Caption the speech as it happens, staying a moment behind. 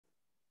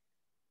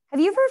Have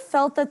you ever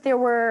felt that there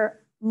were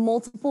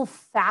multiple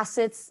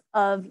facets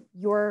of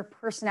your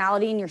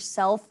personality and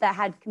yourself that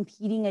had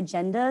competing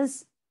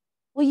agendas?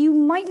 Well, you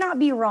might not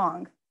be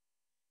wrong.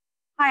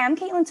 Hi, I'm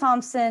Caitlin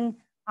Thompson.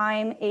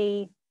 I'm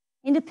a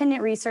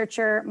independent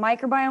researcher,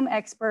 microbiome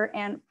expert,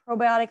 and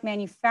probiotic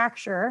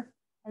manufacturer.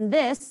 And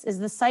this is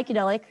the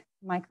Psychedelic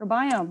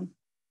Microbiome.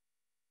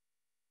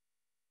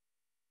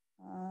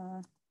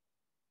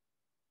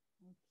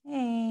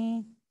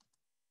 Okay.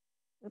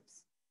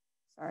 Oops,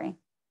 sorry.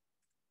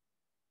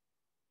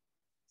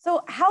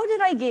 So how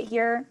did I get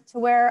here to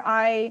where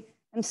I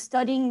am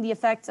studying the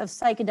effects of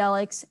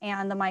psychedelics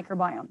and the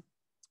microbiome?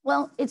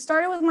 Well, it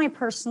started with my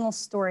personal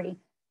story.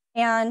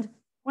 And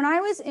when I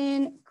was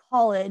in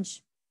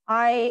college,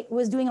 I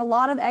was doing a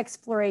lot of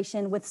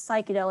exploration with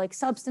psychedelic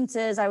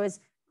substances. I was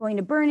going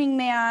to Burning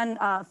Man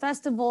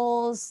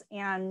festivals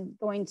and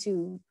going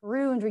to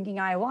Peru and drinking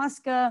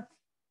ayahuasca.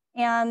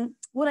 And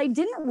what I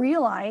didn't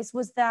realize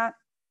was that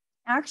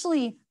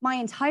actually my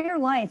entire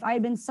life, I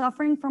had been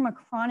suffering from a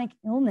chronic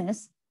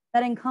illness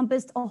that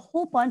encompassed a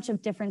whole bunch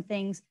of different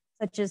things,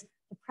 such as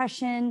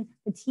depression,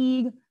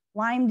 fatigue,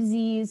 Lyme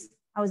disease.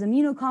 I was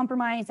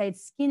immunocompromised. I had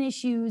skin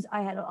issues.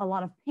 I had a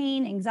lot of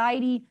pain,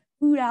 anxiety,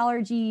 food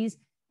allergies,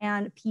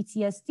 and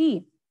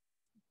PTSD.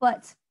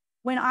 But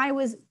when I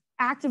was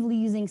actively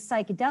using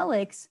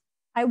psychedelics,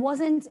 I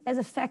wasn't as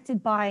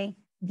affected by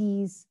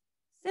these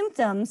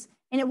symptoms.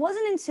 And it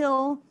wasn't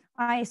until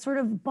I sort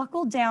of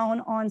buckled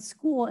down on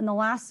school in the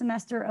last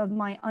semester of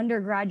my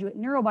undergraduate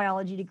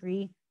neurobiology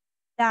degree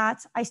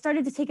that I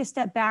started to take a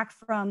step back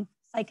from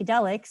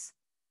psychedelics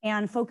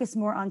and focus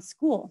more on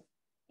school.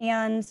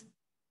 And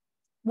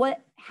what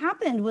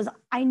happened was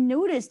I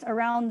noticed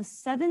around the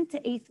 7th to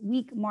 8th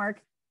week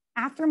mark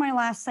after my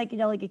last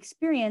psychedelic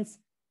experience,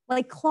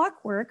 like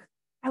clockwork,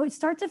 I would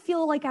start to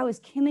feel like I was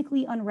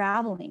chemically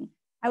unraveling.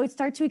 I would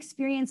start to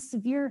experience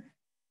severe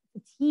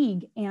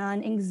fatigue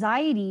and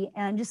anxiety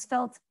and just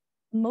felt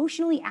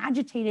emotionally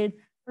agitated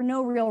for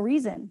no real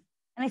reason.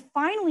 And I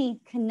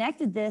finally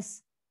connected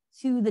this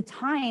to the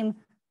time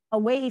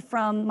away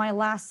from my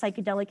last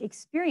psychedelic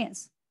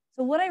experience.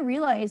 So what I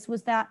realized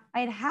was that I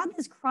had had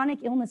this chronic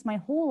illness my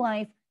whole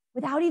life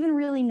without even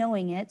really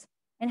knowing it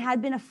and had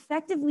been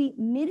effectively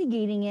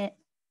mitigating it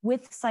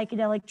with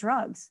psychedelic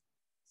drugs.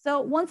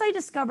 So once I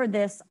discovered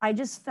this, I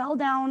just fell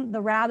down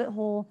the rabbit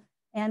hole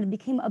and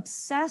became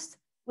obsessed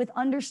with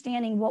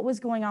understanding what was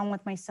going on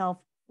with myself,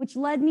 which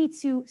led me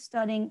to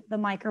studying the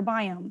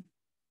microbiome.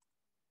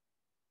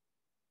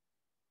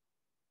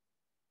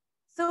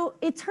 So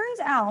it turns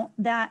out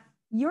that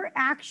you're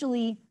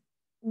actually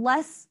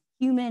less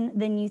human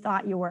than you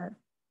thought you were.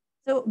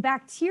 So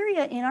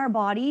bacteria in our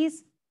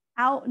bodies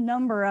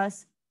outnumber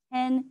us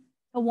 10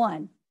 to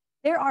 1.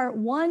 There are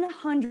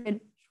 100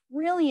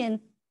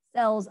 trillion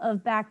cells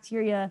of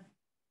bacteria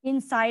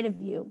inside of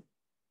you,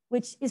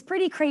 which is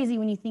pretty crazy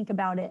when you think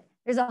about it.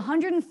 There's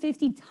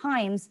 150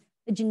 times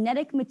the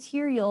genetic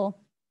material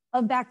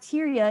of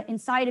bacteria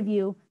inside of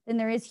you than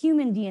there is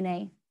human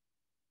DNA.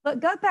 But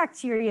gut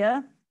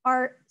bacteria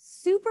are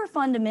super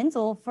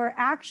fundamental for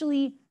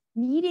actually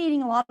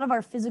mediating a lot of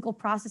our physical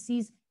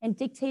processes and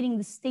dictating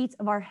the state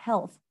of our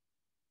health.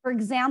 For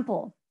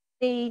example,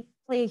 they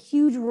play a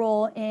huge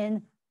role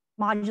in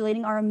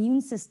modulating our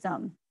immune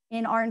system,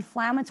 in our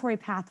inflammatory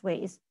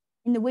pathways,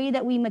 in the way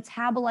that we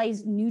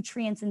metabolize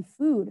nutrients in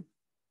food,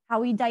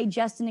 how we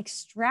digest and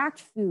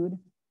extract food,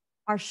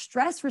 our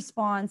stress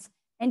response,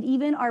 and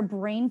even our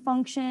brain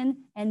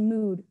function and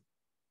mood.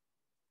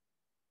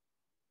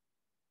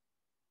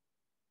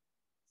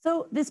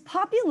 So this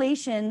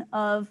population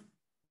of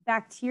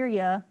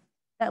bacteria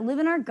that live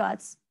in our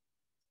guts,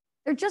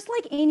 they're just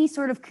like any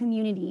sort of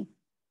community.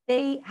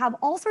 They have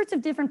all sorts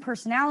of different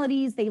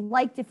personalities. They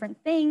like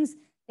different things.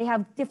 They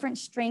have different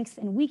strengths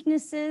and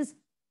weaknesses,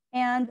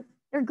 and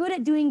they're good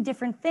at doing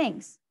different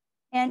things.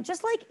 And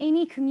just like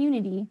any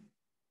community,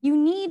 you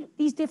need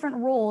these different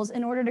roles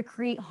in order to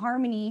create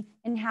harmony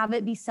and have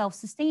it be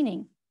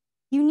self-sustaining.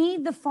 You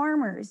need the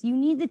farmers, you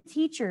need the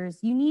teachers,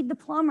 you need the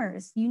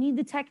plumbers, you need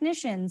the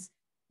technicians,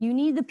 you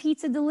need the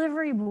pizza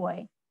delivery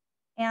boy.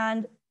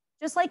 And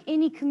just like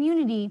any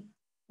community,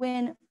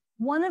 when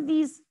one of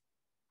these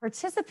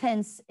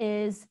participants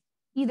is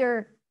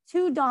either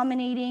too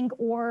dominating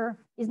or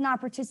is not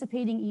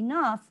participating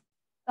enough,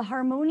 the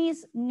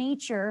harmonious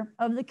nature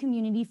of the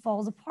community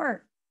falls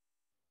apart.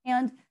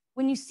 And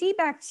when you see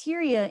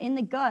bacteria in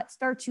the gut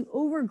start to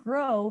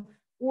overgrow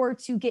or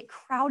to get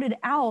crowded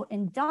out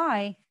and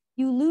die,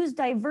 you lose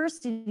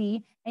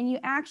diversity and you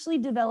actually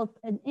develop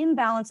an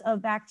imbalance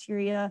of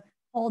bacteria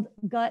called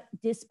gut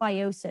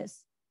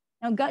dysbiosis.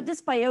 Now, gut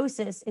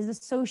dysbiosis is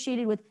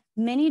associated with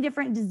many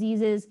different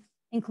diseases,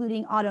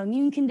 including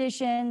autoimmune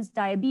conditions,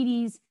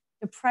 diabetes,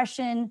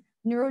 depression,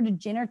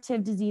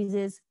 neurodegenerative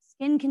diseases,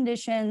 skin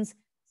conditions,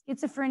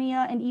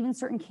 schizophrenia, and even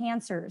certain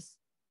cancers.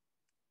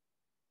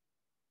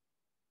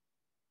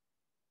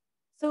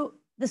 So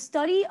the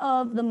study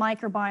of the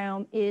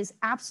microbiome is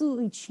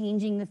absolutely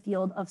changing the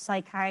field of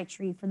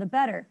psychiatry for the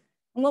better.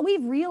 And what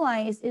we've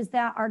realized is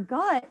that our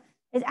gut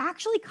is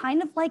actually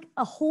kind of like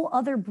a whole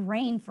other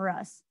brain for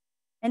us.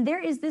 And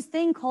there is this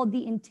thing called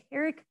the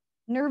enteric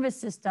nervous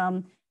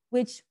system,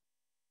 which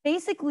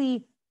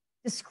basically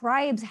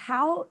describes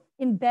how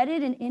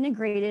embedded and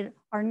integrated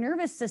our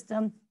nervous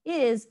system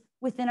is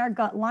within our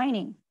gut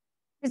lining.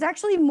 There's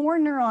actually more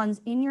neurons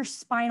in your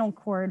spinal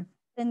cord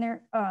than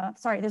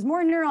there's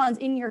more neurons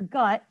in your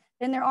gut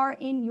than there are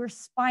in your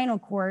spinal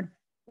cord,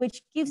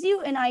 which gives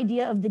you an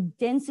idea of the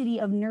density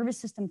of nervous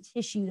system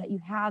tissue that you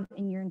have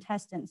in your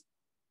intestines.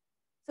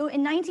 So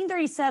in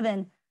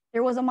 1937,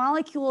 there was a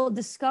molecule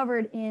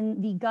discovered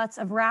in the guts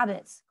of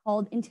rabbits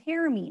called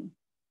enteramine.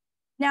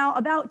 Now,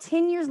 about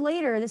 10 years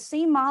later, the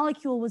same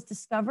molecule was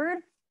discovered,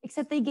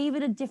 except they gave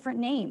it a different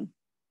name,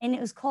 and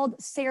it was called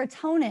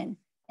serotonin,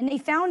 and they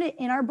found it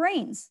in our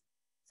brains.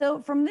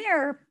 So from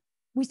there,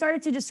 we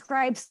started to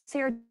describe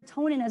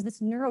serotonin as this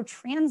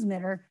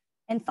neurotransmitter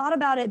and thought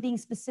about it being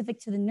specific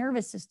to the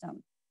nervous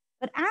system.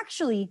 But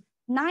actually,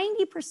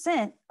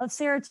 90% of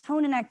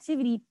serotonin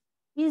activity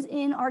is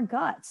in our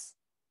guts.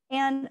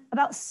 And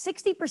about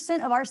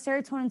 60% of our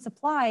serotonin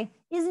supply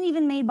isn't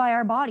even made by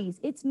our bodies.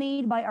 It's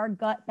made by our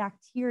gut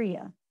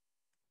bacteria.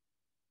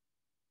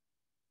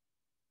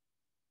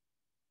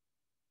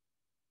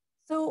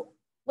 So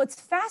what's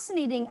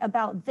fascinating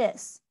about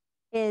this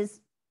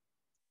is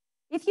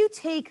if you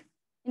take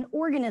an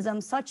organism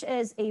such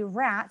as a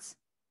rat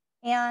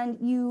and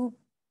you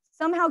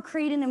somehow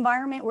create an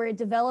environment where it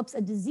develops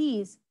a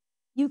disease,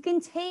 you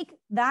can take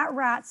that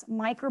rat's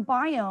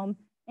microbiome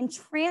and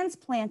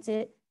transplant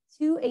it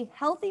to a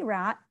healthy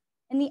rat,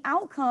 and the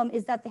outcome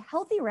is that the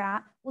healthy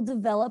rat will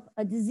develop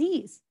a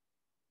disease.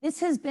 This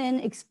has been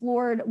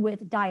explored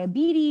with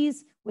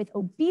diabetes, with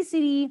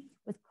obesity,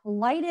 with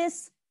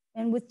colitis,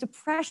 and with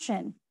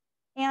depression.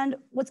 And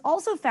what's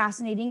also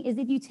fascinating is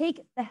if you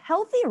take the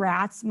healthy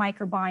rat's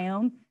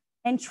microbiome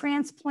and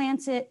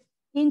transplant it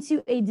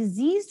into a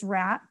diseased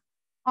rat,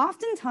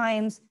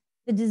 oftentimes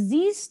the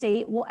disease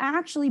state will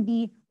actually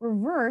be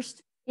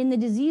reversed in the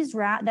diseased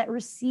rat that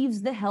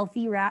receives the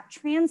healthy rat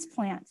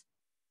transplant.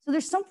 So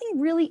there's something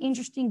really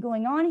interesting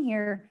going on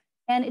here,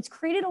 and it's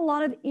created a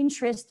lot of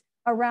interest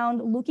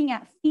around looking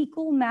at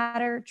fecal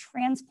matter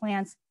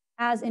transplants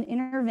as an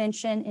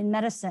intervention in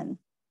medicine.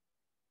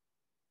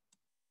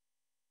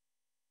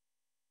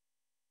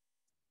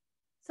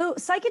 So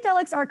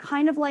psychedelics are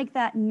kind of like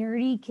that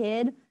nerdy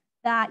kid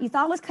that you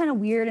thought was kind of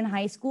weird in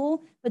high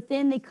school, but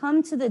then they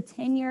come to the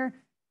 10-year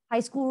high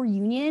school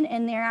reunion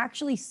and they're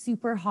actually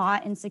super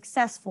hot and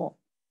successful.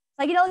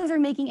 Psychedelics are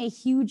making a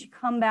huge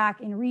comeback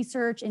in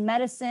research, in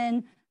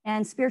medicine,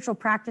 and spiritual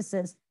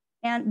practices.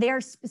 And they are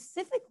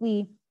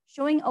specifically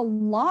showing a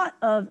lot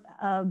of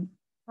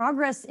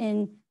progress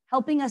in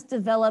helping us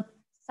develop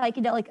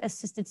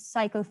psychedelic-assisted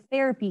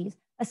psychotherapies,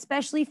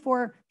 especially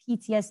for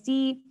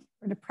PTSD,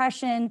 for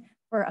depression,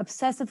 for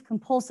obsessive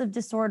compulsive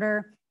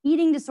disorder,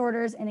 eating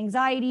disorders, and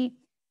anxiety.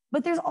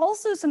 But there's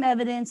also some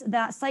evidence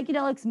that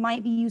psychedelics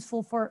might be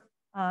useful for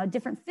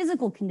different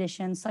physical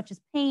conditions, such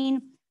as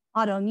pain,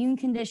 autoimmune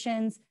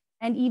conditions,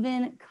 and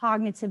even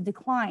cognitive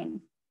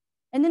decline.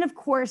 And then, of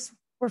course,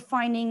 we're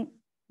finding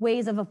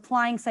ways of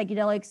applying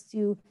psychedelics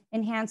to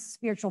enhance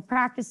spiritual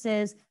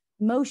practices,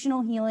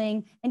 emotional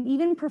healing, and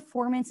even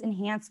performance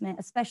enhancement,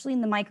 especially in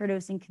the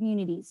microdosing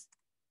communities.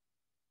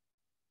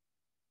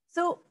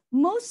 So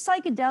most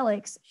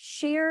psychedelics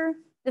share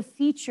the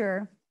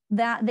feature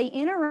that they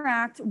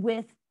interact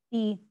with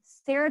the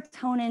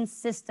serotonin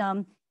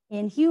system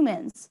in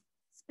humans,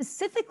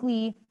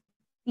 specifically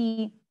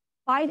the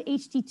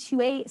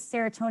 5-HT2A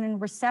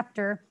serotonin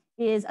receptor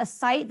is a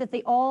site that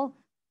they all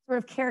sort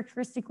of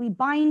characteristically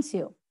bind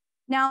to.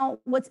 Now,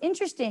 what's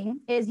interesting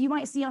is you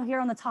might see here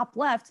on the top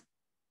left,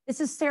 this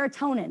is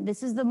serotonin.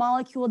 This is the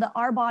molecule that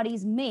our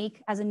bodies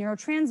make as a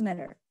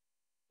neurotransmitter.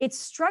 It's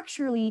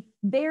structurally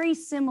very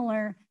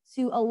similar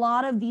to a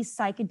lot of these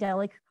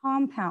psychedelic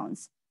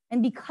compounds.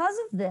 And because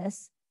of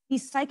this,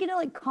 these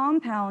psychedelic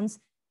compounds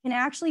can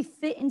actually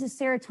fit into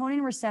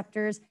serotonin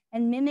receptors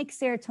and mimic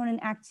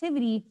serotonin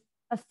activity,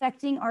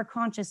 affecting our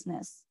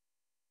consciousness.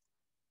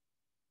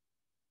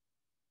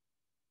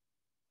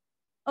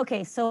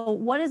 Okay, so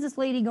what is this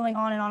lady going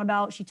on and on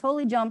about? She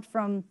totally jumped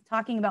from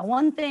talking about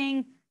one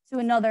thing to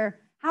another.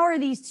 How are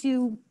these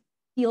two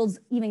fields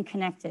even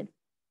connected?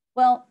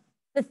 Well,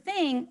 the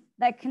thing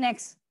that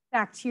connects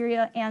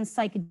bacteria and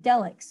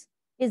psychedelics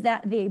is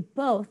that they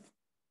both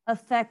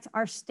affect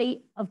our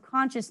state of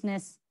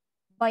consciousness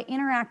by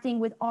interacting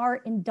with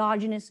our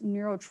endogenous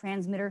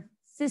neurotransmitter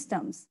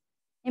systems,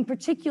 in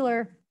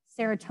particular,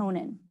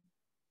 serotonin.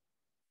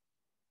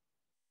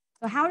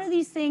 So how do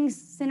these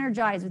things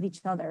synergize with each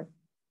other?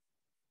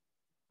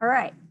 All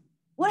right,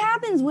 what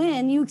happens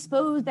when you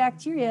expose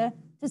bacteria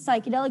to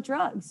psychedelic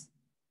drugs?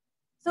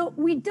 So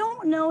we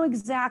don't know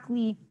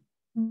exactly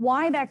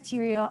why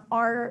bacteria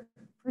are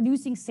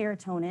producing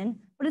serotonin,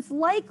 but it's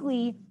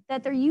likely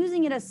that they're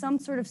using it as some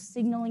sort of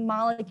signaling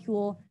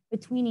molecule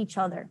between each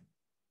other.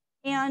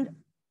 And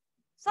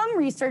some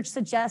research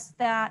suggests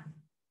that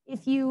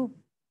if you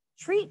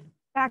treat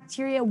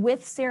bacteria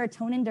with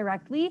serotonin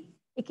directly,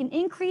 it can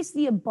increase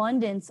the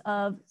abundance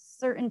of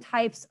certain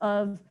types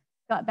of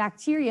gut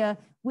bacteria,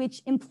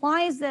 which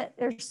implies that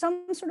there's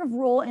some sort of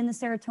role in the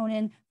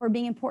serotonin for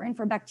being important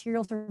for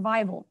bacterial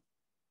survival.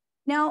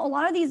 Now, a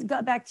lot of these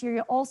gut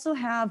bacteria also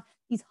have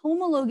these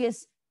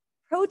homologous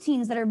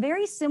proteins that are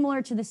very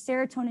similar to the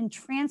serotonin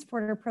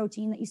transporter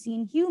protein that you see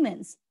in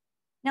humans.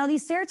 Now,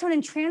 these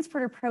serotonin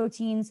transporter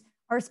proteins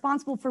are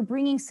responsible for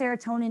bringing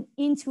serotonin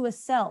into a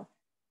cell.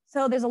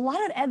 So there's a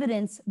lot of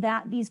evidence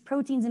that these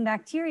proteins in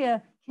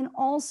bacteria can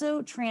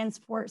also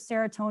transport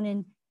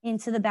serotonin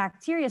into the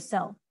bacteria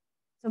cell.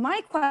 So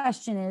my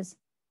question is,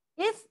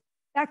 if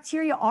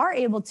bacteria are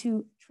able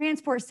to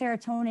transport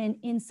serotonin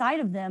inside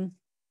of them,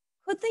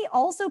 could they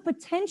also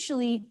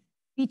potentially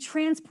be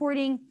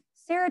transporting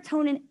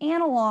serotonin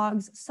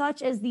analogs,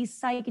 such as these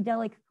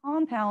psychedelic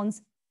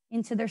compounds,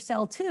 into their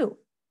cell too?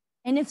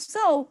 And if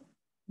so,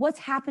 what's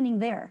happening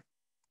there?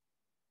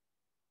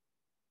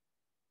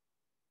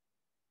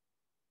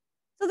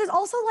 So there's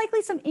also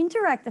likely some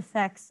indirect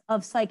effects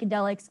of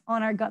psychedelics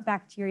on our gut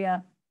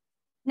bacteria.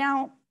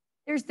 Now,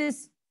 there's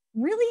this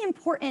really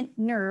important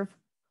nerve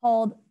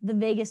called the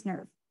vagus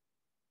nerve.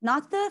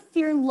 Not the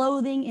fear and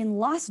loathing in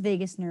Las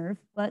Vegas nerve,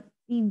 but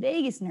the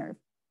vagus nerve.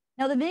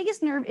 Now, the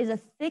vagus nerve is a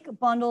thick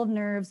bundle of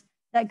nerves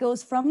that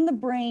goes from the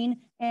brain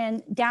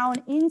and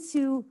down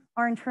into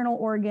our internal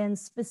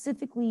organs,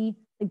 specifically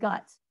the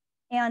gut.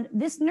 And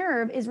this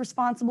nerve is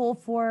responsible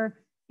for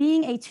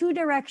being a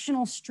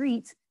two-directional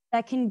street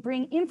that can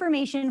bring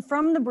information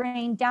from the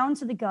brain down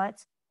to the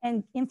gut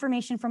and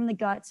information from the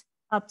gut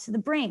up to the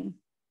brain.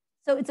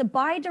 So it's a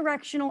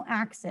bidirectional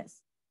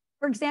axis.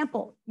 For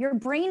example, your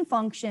brain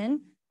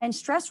function and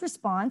stress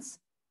response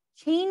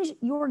change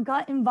your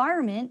gut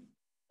environment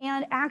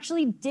and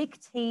actually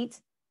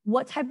dictate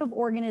what type of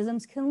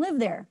organisms can live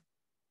there.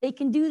 They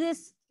can do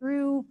this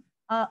through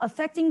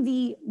affecting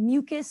the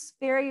mucus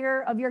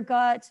barrier of your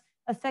gut,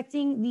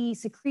 affecting the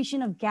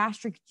secretion of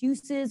gastric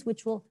juices,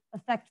 which will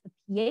affect the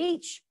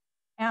pH,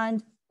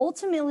 and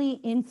ultimately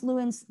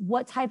influence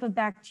what type of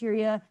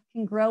bacteria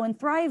can grow and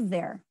thrive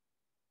there.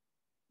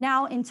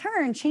 Now, in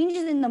turn,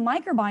 changes in the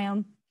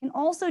microbiome can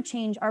also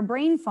change our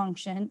brain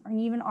function and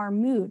even our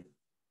mood.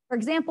 For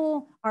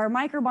example, our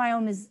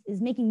microbiome is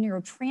making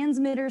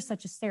neurotransmitters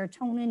such as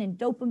serotonin and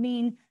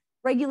dopamine,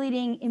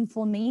 regulating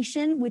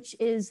inflammation, which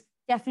is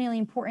definitely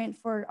important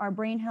for our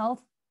brain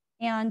health,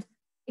 and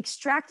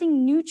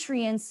extracting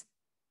nutrients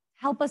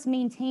help us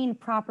maintain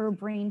proper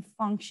brain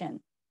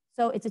function.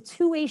 So it's a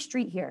two-way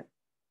street here.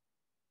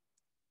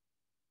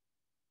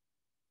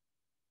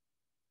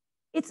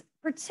 It's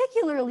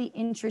particularly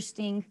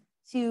interesting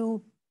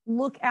to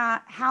look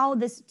at how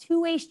this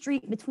two-way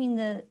street between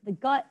the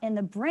gut and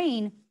the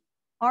brain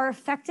are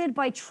affected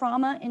by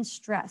trauma and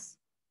stress.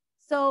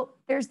 So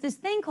there's this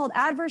thing called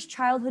adverse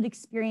childhood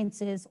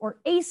experiences, or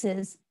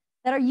ACEs,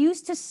 that are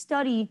used to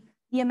study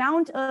the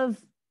amount of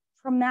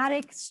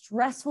traumatic,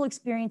 stressful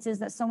experiences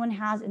that someone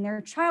has in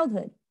their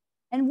childhood.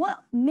 And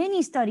what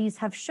many studies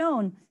have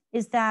shown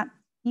is that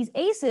these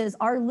ACEs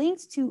are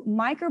linked to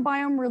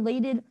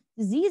microbiome-related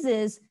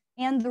diseases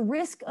and the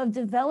risk of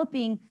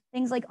developing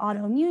things like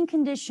autoimmune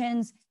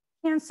conditions,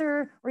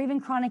 cancer, or even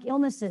chronic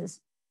illnesses.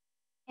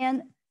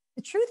 And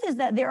the truth is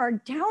that there are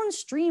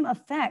downstream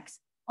effects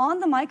on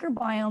the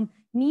microbiome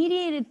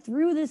mediated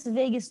through this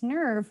vagus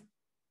nerve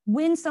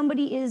when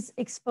somebody is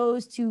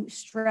exposed to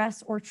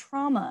stress or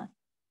trauma.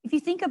 If you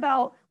think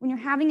about when you're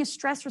having a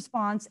stress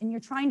response and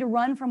you're trying to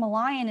run from a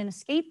lion and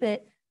escape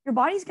it, your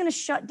body's going to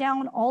shut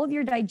down all of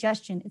your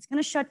digestion. It's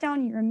going to shut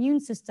down your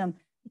immune system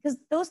because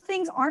those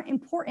things aren't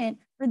important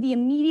for the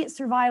immediate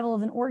survival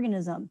of an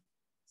organism.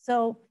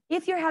 So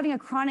if you're having a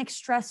chronic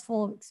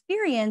stressful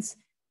experience,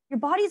 your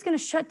body's going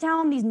to shut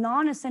down these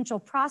non-essential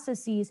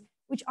processes,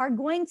 which are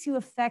going to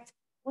affect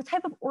what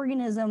type of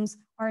organisms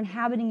are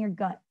inhabiting your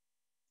gut.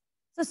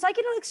 So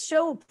psychedelics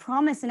show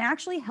promise in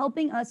actually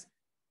helping us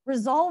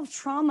resolve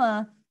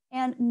trauma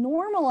and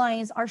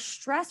normalize our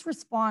stress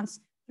response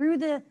through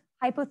the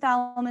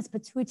hypothalamus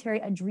pituitary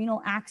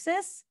adrenal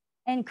axis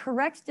and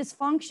correct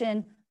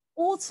dysfunction,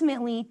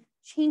 ultimately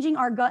changing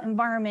our gut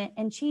environment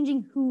and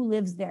changing who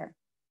lives there.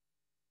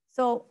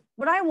 So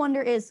what I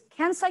wonder is,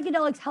 can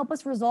psychedelics help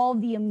us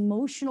resolve the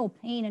emotional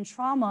pain and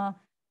trauma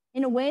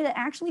in a way that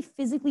actually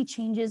physically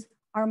changes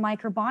our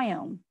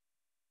microbiome?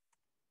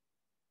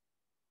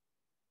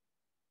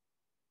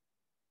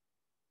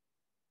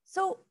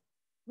 So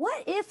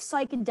what if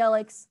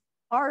psychedelics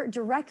are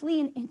directly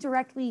and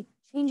indirectly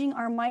changing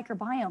our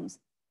microbiomes?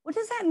 What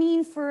does that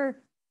mean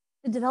for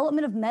the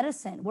development of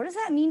medicine? What does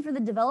that mean for the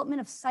development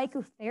of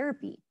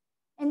psychotherapy?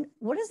 And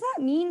what does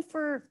that mean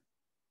for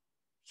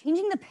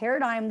changing the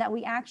paradigm that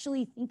we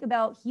actually think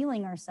about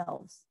healing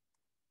ourselves?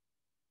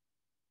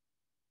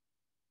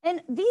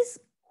 And these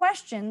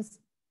questions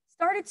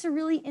started to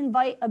really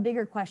invite a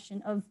bigger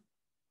question of,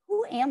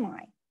 who am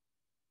I?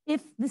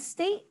 If the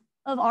state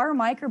of our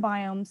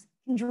microbiomes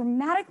can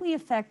dramatically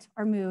affect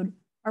our mood,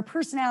 our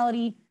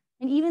personality,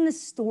 and even the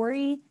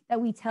story that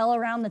we tell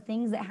around the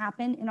things that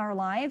happen in our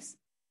lives,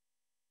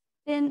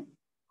 then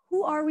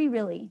who are we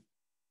really?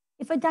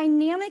 If a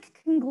dynamic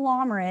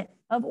conglomerate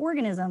of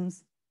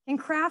organisms can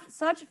craft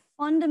such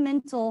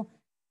fundamental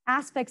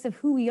aspects of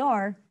who we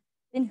are,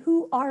 then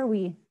who are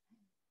we?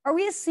 Are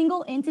we a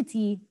single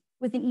entity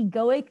with an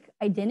egoic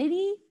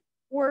identity?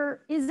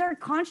 Or is our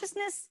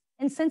consciousness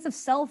and sense of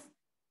self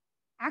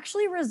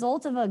actually a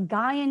result of a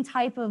Gaian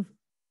type of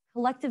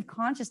collective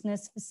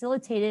consciousness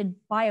facilitated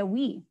by a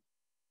we?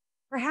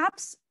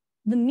 Perhaps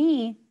the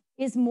me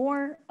is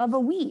more of a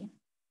we.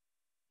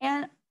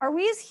 And are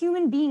we as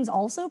human beings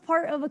also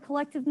part of a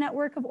collective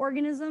network of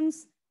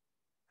organisms,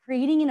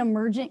 creating an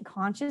emergent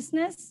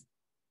consciousness?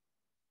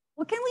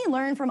 What can we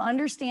learn from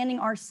understanding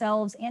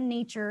ourselves and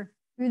nature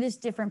through this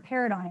different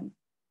paradigm?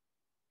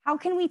 How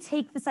can we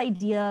take this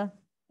idea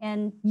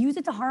and use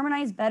it to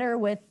harmonize better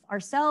with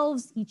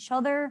ourselves, each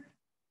other,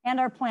 and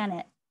our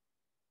planet?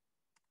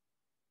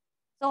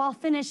 So I'll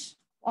finish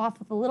off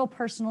with a little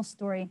personal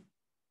story.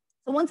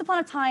 So once upon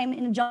a time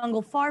in a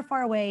jungle far,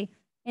 far away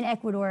in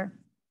Ecuador,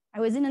 I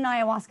was in an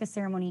ayahuasca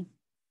ceremony,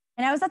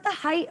 and I was at the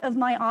height of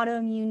my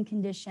autoimmune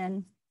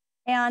condition,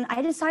 and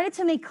I decided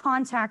to make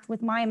contact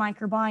with my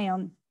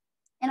microbiome.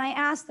 And I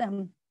asked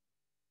them,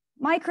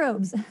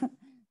 microbes,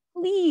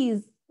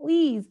 please,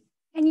 please,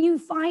 can you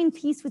find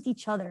peace with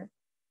each other?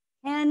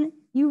 Can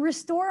you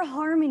restore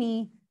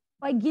harmony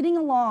by getting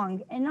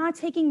along and not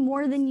taking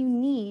more than you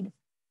need?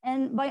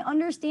 And by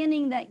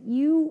understanding that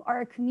you are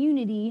a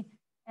community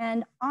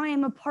and I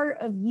am a part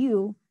of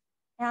you,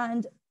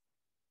 and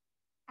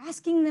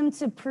asking them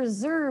to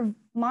preserve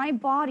my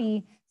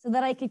body so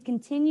that I could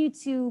continue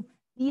to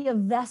be a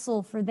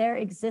vessel for their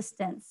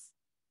existence.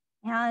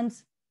 And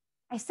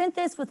I sent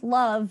this with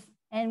love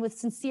and with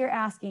sincere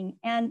asking.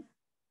 And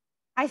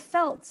I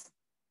felt,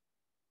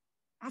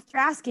 after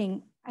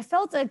asking, I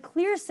felt a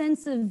clear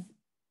sense of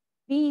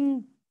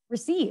being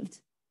received,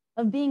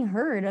 of being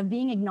heard, of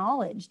being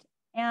acknowledged.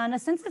 And a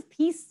sense of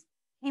peace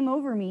came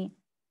over me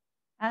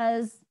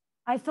as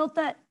I felt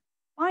that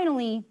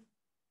finally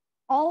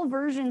all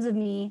versions of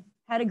me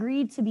had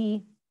agreed to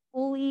be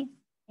fully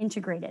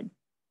integrated.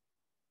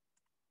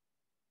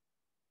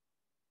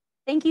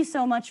 Thank you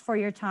so much for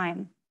your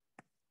time.